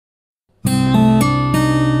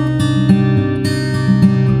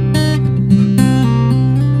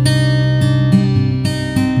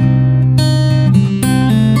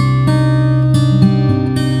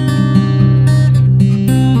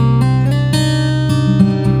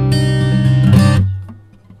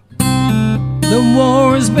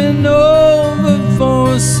been over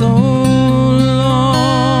for so long.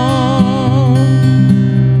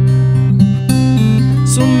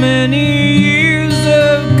 So many years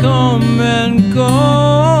have come and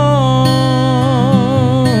gone.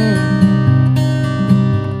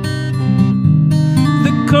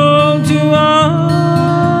 The call to arms,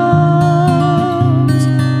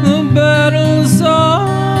 the battle song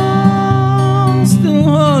still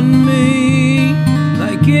haunt me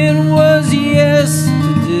like it was yesterday.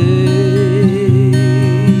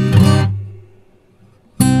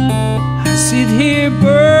 I sit here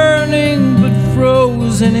burning but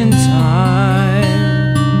frozen in time,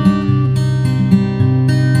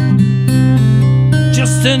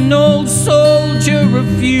 just an old soldier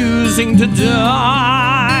refusing to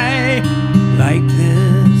die like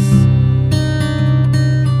this.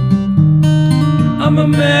 I'm a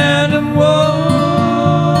man of war,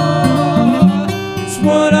 it's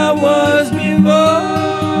what I was before.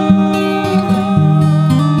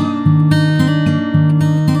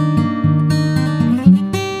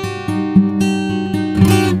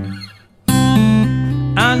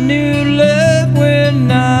 I knew love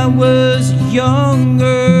when I was younger.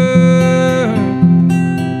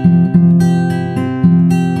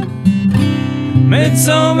 Made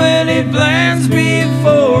so many plans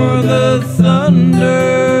before the thunder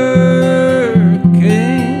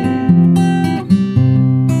came.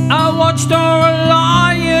 I watched our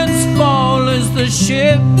alliance fall as the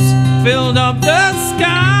ships filled up the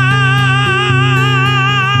sky.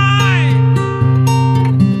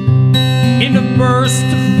 In a burst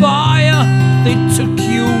of fire, they took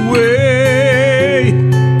you away.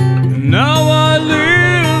 Now I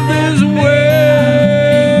live this way.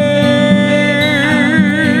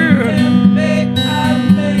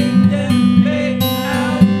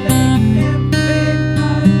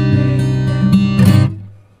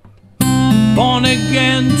 Born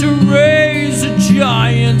again to raise a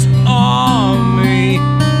giant army.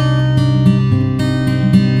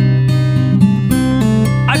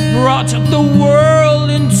 I brought the world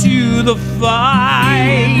into the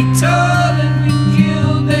fight.